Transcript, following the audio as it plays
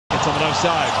defense on the left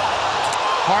side.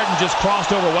 Harden just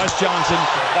crossed over Wes Johnson.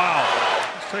 Wow.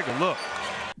 Let's take a look.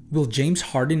 Will James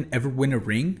Harden ever win a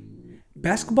ring?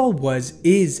 Basketball was,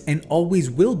 is, and always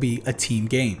will be a team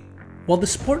game. While the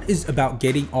sport is about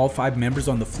getting all 5 members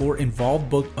on the floor involved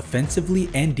both offensively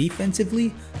and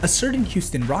defensively, a certain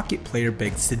Houston Rocket player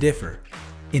begs to differ.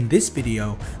 In this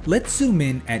video, let's zoom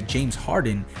in at James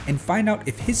Harden and find out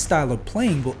if his style of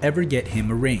playing will ever get him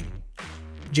a ring.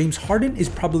 James Harden is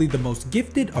probably the most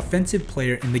gifted offensive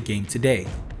player in the game today.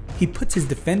 He puts his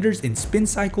defenders in spin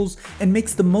cycles and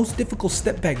makes the most difficult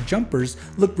step-back jumpers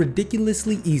look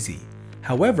ridiculously easy.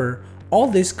 However, all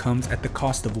this comes at the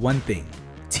cost of one thing: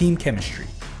 team chemistry.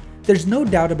 There's no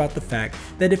doubt about the fact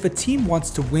that if a team wants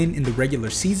to win in the regular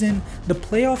season, the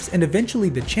playoffs, and eventually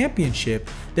the championship,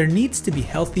 there needs to be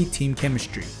healthy team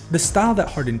chemistry. The style that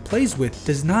Harden plays with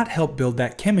does not help build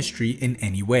that chemistry in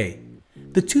any way.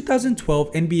 The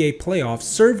 2012 NBA playoffs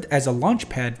served as a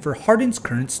launchpad for Harden's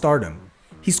current stardom.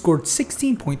 He scored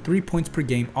 16.3 points per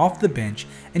game off the bench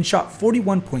and shot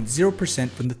 41.0%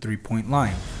 from the three-point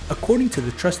line, according to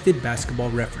the trusted Basketball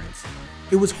Reference.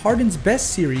 It was Harden's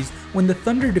best series when the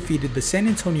Thunder defeated the San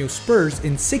Antonio Spurs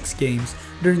in 6 games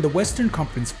during the Western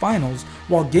Conference Finals,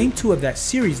 while Game 2 of that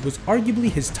series was arguably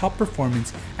his top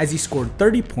performance as he scored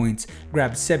 30 points,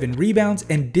 grabbed 7 rebounds,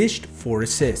 and dished 4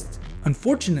 assists.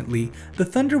 Unfortunately, the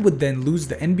Thunder would then lose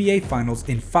the NBA Finals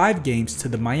in 5 games to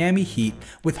the Miami Heat,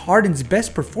 with Harden's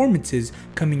best performances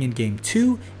coming in Game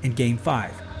 2 and Game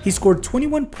 5. He scored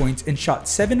 21 points and shot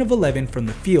 7 of 11 from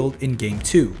the field in Game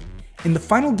 2. In the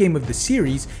final game of the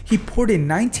series, he poured in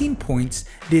 19 points,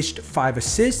 dished 5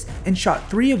 assists, and shot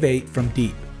 3 of 8 from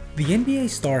deep. The NBA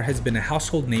star has been a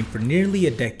household name for nearly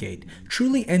a decade,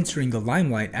 truly entering the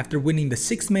limelight after winning the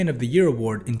 6th Man of the Year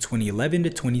award in 2011 to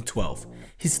 2012.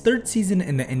 His 3rd season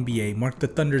in the NBA marked the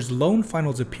Thunder's lone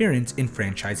finals appearance in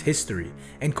franchise history,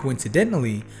 and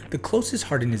coincidentally, the closest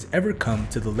Harden has ever come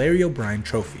to the Larry O'Brien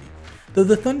Trophy. Though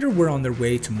the Thunder were on their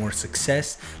way to more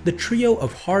success, the trio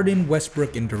of Harden,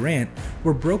 Westbrook, and Durant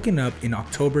were broken up in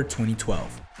October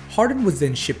 2012. Harden was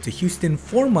then shipped to Houston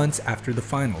 4 months after the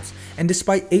finals, and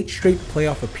despite 8 straight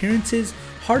playoff appearances,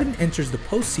 Harden enters the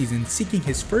postseason seeking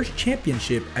his first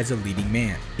championship as a leading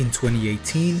man. In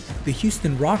 2018, the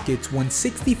Houston Rockets won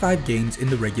 65 games in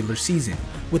the regular season,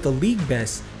 with a league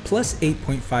best plus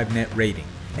 8.5 net rating,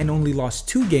 and only lost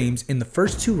 2 games in the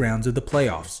first 2 rounds of the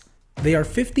playoffs. They are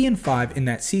 50-5 in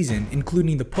that season,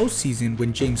 including the postseason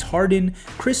when James Harden,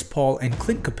 Chris Paul, and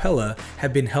Clint Capella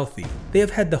have been healthy. They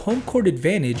have had the home court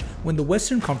advantage when the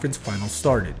Western Conference Finals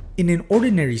started. In an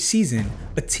ordinary season,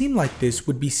 a team like this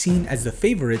would be seen as the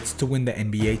favorites to win the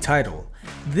NBA title.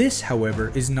 This,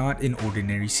 however, is not an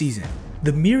ordinary season.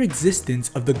 The mere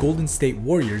existence of the Golden State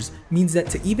Warriors means that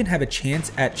to even have a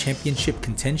chance at championship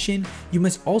contention, you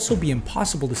must also be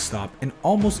impossible to stop and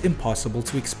almost impossible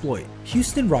to exploit.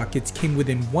 Houston Rockets came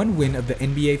within 1 win of the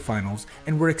NBA Finals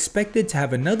and were expected to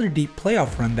have another deep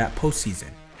playoff run that postseason.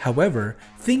 However,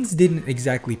 things didn't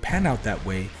exactly pan out that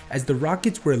way, as the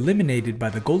Rockets were eliminated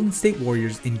by the Golden State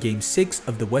Warriors in Game 6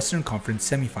 of the Western Conference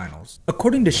Semifinals.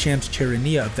 According to Shams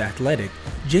Charania of The Athletic,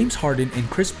 James Harden and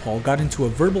Chris Paul got into a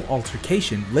verbal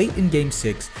altercation late in Game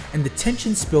 6, and the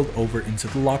tension spilled over into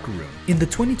the locker room. In the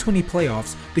 2020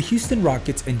 playoffs, the Houston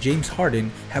Rockets and James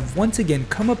Harden have once again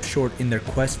come up short in their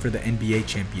quest for the NBA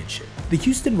championship. The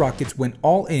Houston Rockets went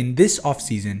all in this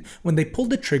offseason when they pulled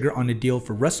the trigger on a deal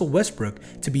for Russell Westbrook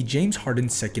to be James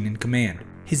Harden's second in command.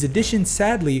 His addition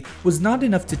sadly was not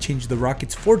enough to change the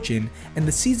Rockets' fortune, and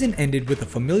the season ended with a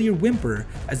familiar whimper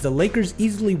as the Lakers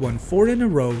easily won 4 in a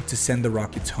row to send the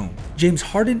Rockets home. James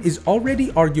Harden is already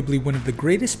arguably one of the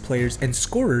greatest players and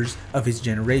scorers of his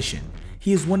generation.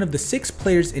 He is one of the 6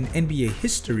 players in NBA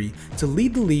history to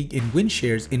lead the league in win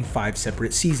shares in 5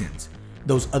 separate seasons.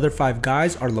 Those other 5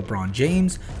 guys are LeBron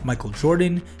James, Michael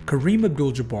Jordan, Kareem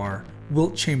Abdul-Jabbar,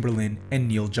 Wilt Chamberlain, and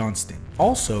Neil Johnston.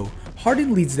 Also,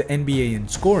 Harden leads the NBA in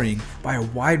scoring by a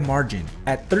wide margin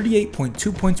at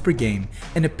 38.2 points per game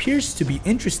and appears to be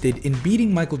interested in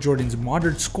beating Michael Jordan's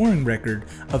modern scoring record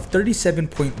of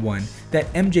 37.1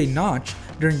 that MJ notched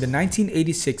during the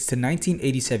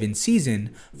 1986-1987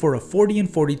 season for a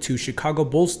 40-42 Chicago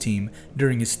Bulls team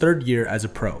during his 3rd year as a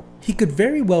pro. He could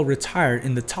very well retire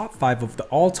in the top 5 of the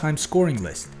all-time scoring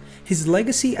list. His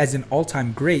legacy as an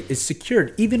all-time great is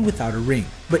secured even without a ring,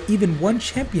 but even one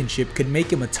championship could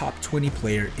make him a top 20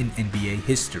 player in NBA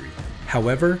history.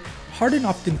 However, Harden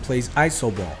often plays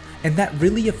iso ball, and that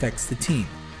really affects the team.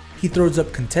 He throws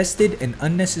up contested and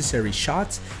unnecessary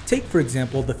shots. Take for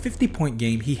example the 50-point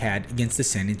game he had against the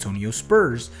San Antonio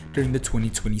Spurs during the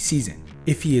 2020 season.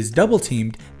 If he is double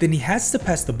teamed, then he has to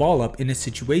pass the ball up in a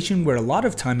situation where a lot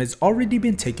of time has already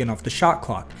been taken off the shot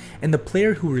clock, and the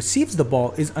player who receives the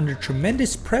ball is under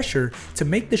tremendous pressure to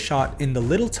make the shot in the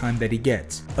little time that he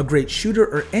gets. A great shooter,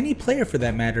 or any player for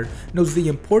that matter, knows the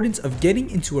importance of getting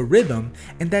into a rhythm,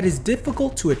 and that is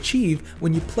difficult to achieve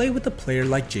when you play with a player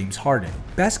like James Harden.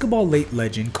 Basketball late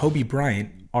legend Kobe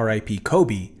Bryant, RIP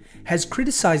Kobe, has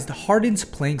criticized Harden's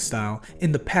playing style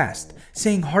in the past,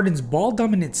 saying Harden's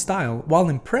ball-dominant style, while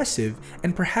impressive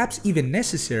and perhaps even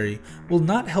necessary, will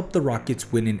not help the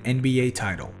Rockets win an NBA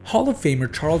title. Hall of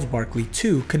Famer Charles Barkley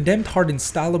too condemned Harden's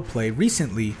style of play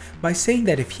recently by saying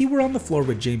that if he were on the floor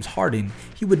with James Harden,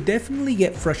 he would definitely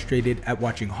get frustrated at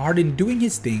watching Harden doing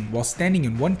his thing while standing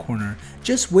in one corner,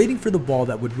 just waiting for the ball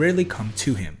that would rarely come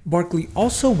to him. Barkley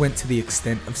also went to the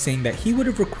extent of saying that he would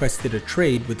have requested a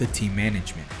trade with the team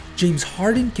management. James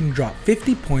Harden can drop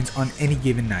 50 points on any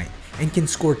given night, and can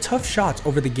score tough shots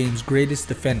over the game's greatest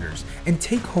defenders, and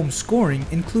take home scoring,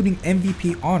 including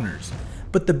MVP honors.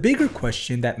 But the bigger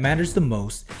question that matters the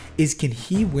most is, can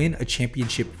he win a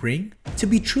championship ring? To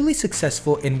be truly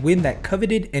successful and win that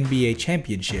coveted NBA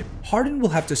championship, Harden will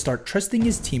have to start trusting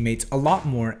his teammates a lot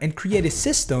more and create a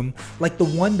system like the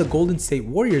one the Golden State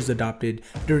Warriors adopted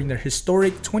during their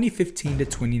historic 2015 to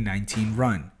 2019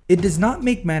 run. It does not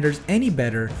make matters any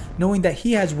better knowing that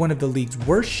he has one of the league's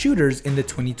worst shooters in the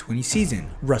 2020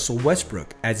 season, Russell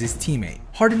Westbrook, as his teammate.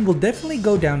 Harden will definitely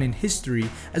go down in history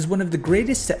as one of the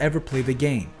greatest to ever play the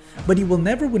game, but he will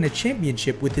never win a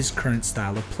championship with his current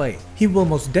style of play. He will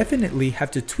most definitely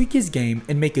have to tweak his game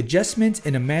and make adjustments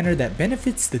in a manner that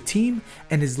benefits the team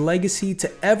and his legacy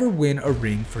to ever win a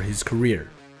ring for his career.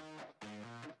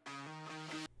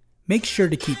 Make sure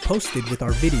to keep posted with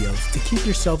our videos to keep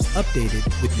yourselves updated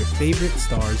with your favorite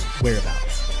stars'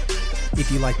 whereabouts.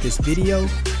 If you like this video,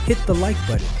 hit the like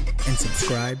button and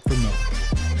subscribe for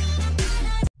more.